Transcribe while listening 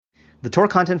The Torah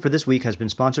content for this week has been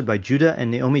sponsored by Judah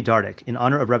and Naomi Dardick in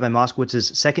honor of Rabbi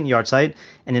Moskowitz's second yahrzeit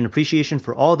and in appreciation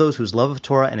for all those whose love of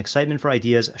Torah and excitement for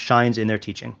ideas shines in their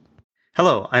teaching.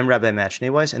 Hello, I'm Rabbi Matt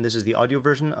Schneeweiss, and this is the audio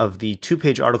version of the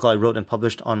two-page article I wrote and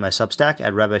published on my Substack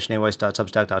at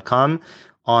rabbischneeweiss.substack.com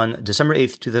on December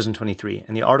 8th, 2023,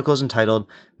 and the article is entitled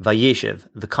Vayeishev,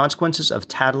 The Consequences of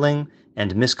Tattling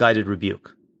and Misguided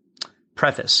Rebuke.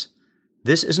 Preface.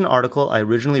 This is an article I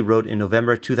originally wrote in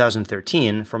November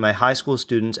 2013 for my high school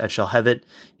students at Shalhevet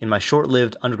in my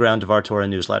short-lived Underground Devar Torah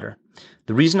newsletter.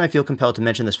 The reason I feel compelled to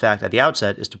mention this fact at the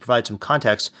outset is to provide some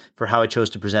context for how I chose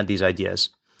to present these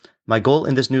ideas. My goal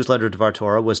in this newsletter, Devar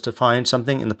Torah, was to find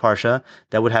something in the Parsha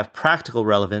that would have practical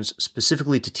relevance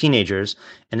specifically to teenagers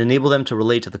and enable them to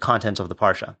relate to the contents of the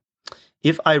Parsha.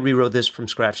 If I rewrote this from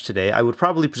scratch today, I would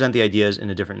probably present the ideas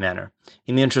in a different manner.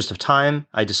 In the interest of time,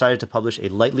 I decided to publish a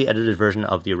lightly edited version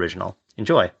of the original.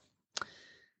 Enjoy!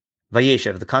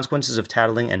 Vayeishev, The Consequences of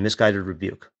Tattling and Misguided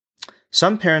Rebuke.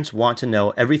 Some parents want to know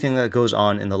everything that goes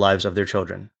on in the lives of their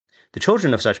children. The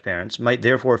children of such parents might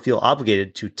therefore feel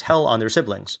obligated to tell on their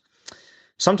siblings.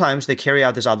 Sometimes they carry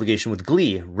out this obligation with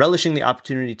glee, relishing the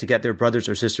opportunity to get their brothers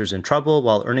or sisters in trouble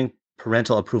while earning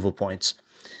parental approval points.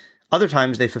 Other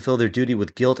times they fulfill their duty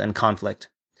with guilt and conflict.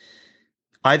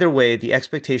 Either way, the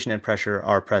expectation and pressure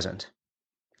are present.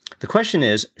 The question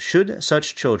is, should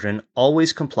such children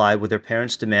always comply with their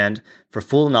parents' demand for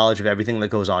full knowledge of everything that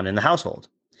goes on in the household?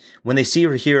 When they see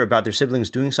or hear about their siblings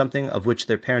doing something of which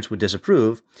their parents would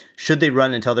disapprove, should they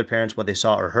run and tell their parents what they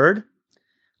saw or heard?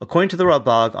 According to the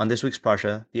Rebuke on this week's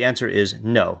Parsha, the answer is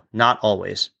no, not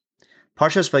always.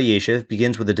 Parshas Vayeishev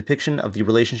begins with a depiction of the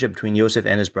relationship between Yosef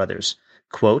and his brothers.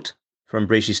 Quote, from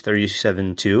Bereshit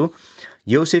 37:2,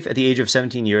 Yosef at the age of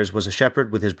 17 years was a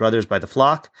shepherd with his brothers by the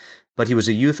flock, but he was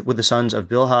a youth with the sons of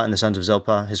Bilhah and the sons of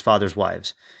Zilpah, his father's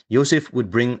wives. Yosef would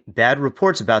bring bad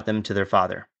reports about them to their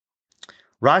father.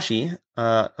 Rashi,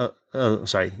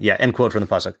 end quote from the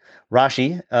pasuk.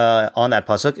 Rashi, on that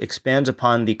pasuk, expands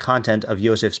upon the content of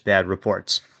Yosef's bad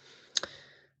reports.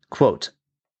 Quote,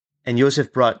 and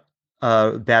Yosef brought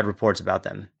bad reports about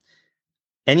them.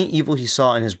 Any evil he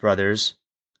saw in his brothers,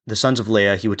 the sons of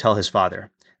Leah, he would tell his father.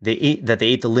 They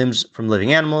ate the limbs from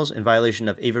living animals in violation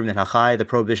of Aver min hachai, the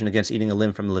prohibition against eating a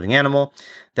limb from a living animal,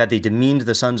 that they demeaned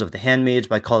the sons of the handmaids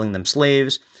by calling them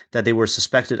slaves, that they were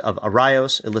suspected of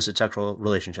arayos, illicit sexual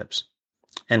relationships.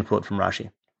 End quote from Rashi.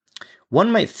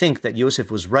 One might think that Yosef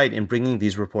was right in bringing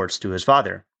these reports to his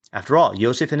father. After all,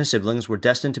 Yosef and his siblings were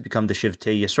destined to become the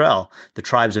Shivtei Yisrael, the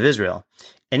tribes of Israel.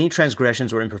 Any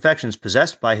transgressions or imperfections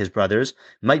possessed by his brothers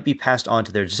might be passed on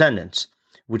to their descendants,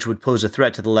 which would pose a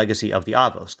threat to the legacy of the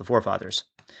Avos, the forefathers.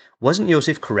 Wasn't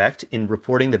Yosef correct in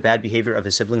reporting the bad behavior of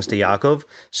his siblings to Yaakov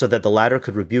so that the latter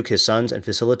could rebuke his sons and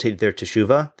facilitate their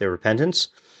teshuvah, their repentance?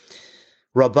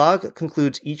 Rebuke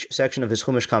concludes each section of his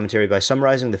Chumash commentary by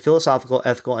summarizing the philosophical,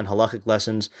 ethical, and halachic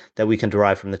lessons that we can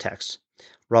derive from the text.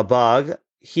 Rebuke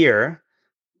here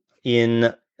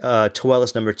in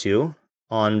Toelis number 2,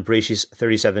 on Bereshit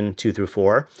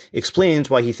 37:2-4, explains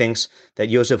why he thinks that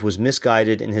Yosef was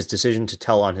misguided in his decision to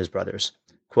tell on his brothers.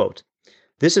 Quote,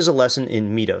 this is a lesson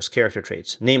in midos, character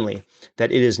traits, namely,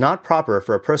 that it is not proper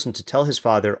for a person to tell his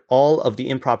father all of the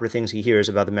improper things he hears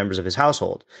about the members of his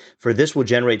household, for this will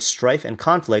generate strife and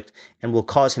conflict and will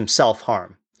cause himself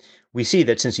harm. We see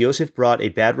that since Yosef brought a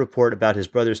bad report about his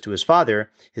brothers to his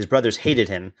father, his brothers hated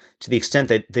him to the extent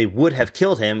that they would have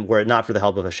killed him were it not for the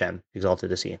help of Hashem,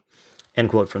 exalted is he. End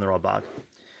quote from the Rebuke.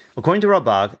 According to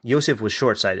Rebuke, Yosef was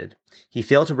short-sighted. He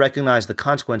failed to recognize the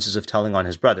consequences of telling on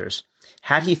his brothers.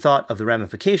 Had he thought of the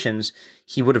ramifications,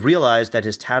 he would have realized that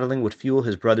his tattling would fuel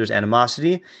his brother's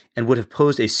animosity and would have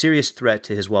posed a serious threat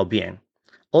to his well-being.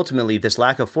 Ultimately, this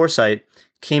lack of foresight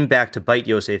came back to bite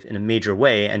Yosef in a major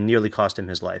way and nearly cost him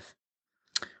his life.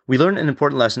 We learn an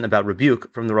important lesson about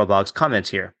rebuke from the Rebuke's comments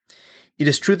here. It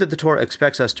is true that the Torah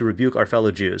expects us to rebuke our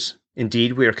fellow Jews.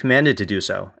 Indeed, we are commanded to do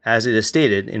so. As it is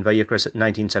stated in Vayikra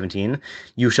 19:17,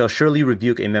 you shall surely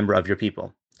rebuke a member of your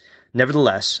people.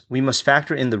 Nevertheless, we must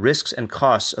factor in the risks and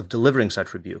costs of delivering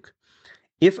such rebuke.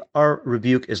 If our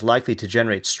rebuke is likely to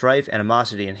generate strife,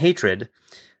 animosity, and hatred,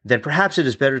 then perhaps it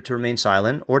is better to remain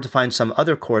silent or to find some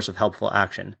other course of helpful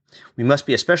action. We must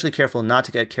be especially careful not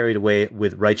to get carried away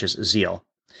with righteous zeal.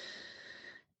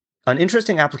 An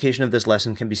interesting application of this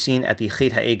lesson can be seen at the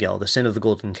Chet HaEgel, the sin of the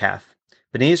golden calf.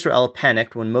 Bnei Israel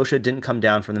panicked when Moshe didn't come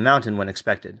down from the mountain when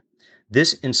expected.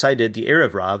 This incited the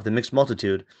Erev Rav, the mixed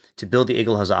multitude, to build the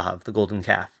Egel HaZahav, the golden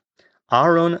calf.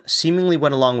 Aaron seemingly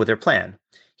went along with their plan.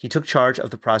 He took charge of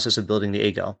the process of building the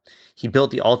Egel. He built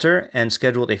the altar and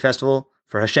scheduled a festival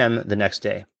for Hashem the next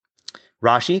day.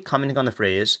 Rashi, commenting on the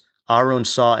phrase, Aaron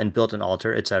saw and built an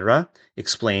altar, etc.,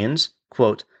 explains,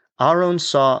 quote, Aaron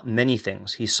saw many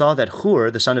things. He saw that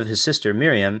Hur, the son of his sister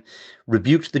Miriam,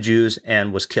 rebuked the Jews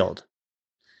and was killed.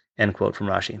 End quote from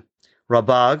Rashi.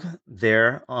 Rabag,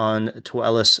 there on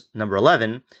Toelis number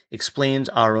 11, explains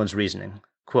Aaron's reasoning.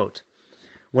 Quote,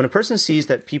 when a person sees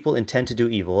that people intend to do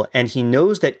evil, and he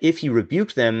knows that if he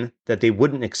rebuked them, that they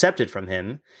wouldn't accept it from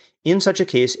him, in such a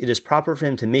case, it is proper for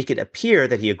him to make it appear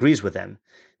that he agrees with them.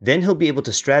 Then he'll be able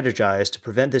to strategize to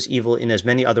prevent this evil in as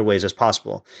many other ways as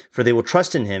possible, for they will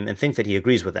trust in him and think that he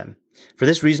agrees with them. For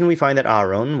this reason, we find that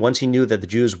Aaron, once he knew that the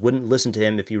Jews wouldn't listen to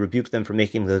him if he rebuked them for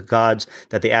making the gods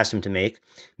that they asked him to make,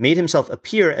 made himself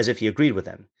appear as if he agreed with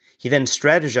them. He then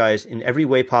strategized in every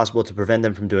way possible to prevent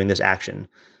them from doing this action.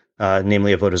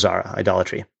 Namely avodah zarah,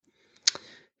 idolatry.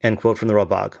 End quote from the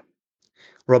Rabag.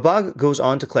 Rabag goes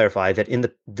on to clarify that in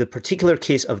the particular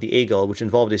case of the Egel, which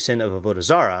involved a sin of avodah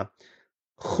zarah,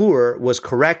 Hur was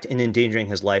correct in endangering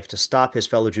his life to stop his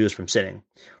fellow Jews from sinning.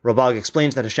 Rabag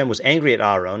explains that Hashem was angry at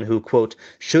Aaron, who, quote,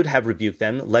 should have rebuked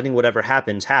them, letting whatever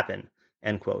happens happen,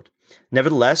 end quote.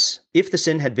 Nevertheless, if the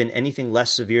sin had been anything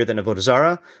less severe than avodah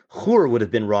zarah, Hur would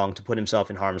have been wrong to put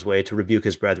himself in harm's way to rebuke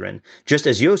his brethren, just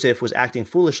as Yosef was acting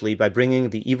foolishly by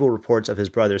bringing the evil reports of his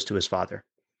brothers to his father.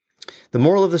 The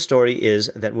moral of the story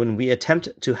is that when we attempt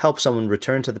to help someone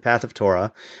return to the path of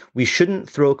Torah, we shouldn't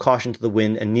throw caution to the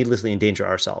wind and needlessly endanger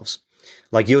ourselves,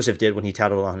 like Yosef did when he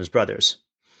tattled on his brothers.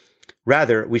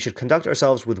 Rather, we should conduct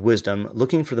ourselves with wisdom,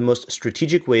 looking for the most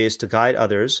strategic ways to guide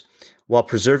others while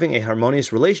preserving a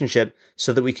harmonious relationship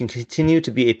so that we can continue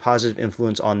to be a positive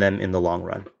influence on them in the long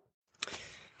run.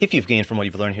 If you've gained from what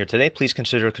you've learned here today, please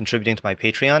consider contributing to my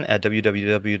Patreon at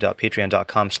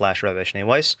www.patreon.com/Rabbi Shnei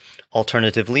Weiss.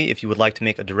 Alternatively, if you would like to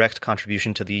make a direct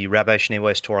contribution to the Rabbi Shnei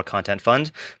Weiss Torah Content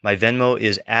Fund, my Venmo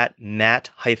is at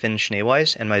Matt-Shnei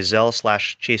Weiss, and my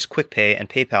Zelle/Chase QuickPay and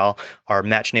PayPal are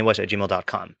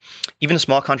mattschneiweiss@gmail.com. Even a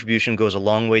small contribution goes a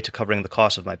long way to covering the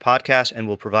cost of my podcast and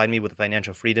will provide me with the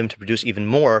financial freedom to produce even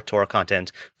more Torah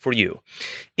content for you.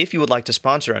 If you would like to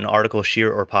sponsor an article,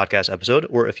 shir, or podcast episode,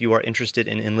 or if you are interested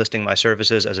in enlisting my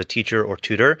services as a teacher or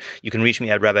tutor, you can reach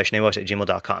me at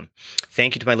rabbischneiweiss@gmail.com.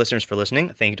 Thank you to my listeners for listening,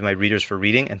 thank you to my readers for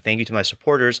reading, and thank you to my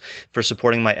supporters for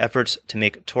supporting my efforts to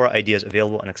make Torah ideas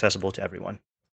available and accessible to everyone.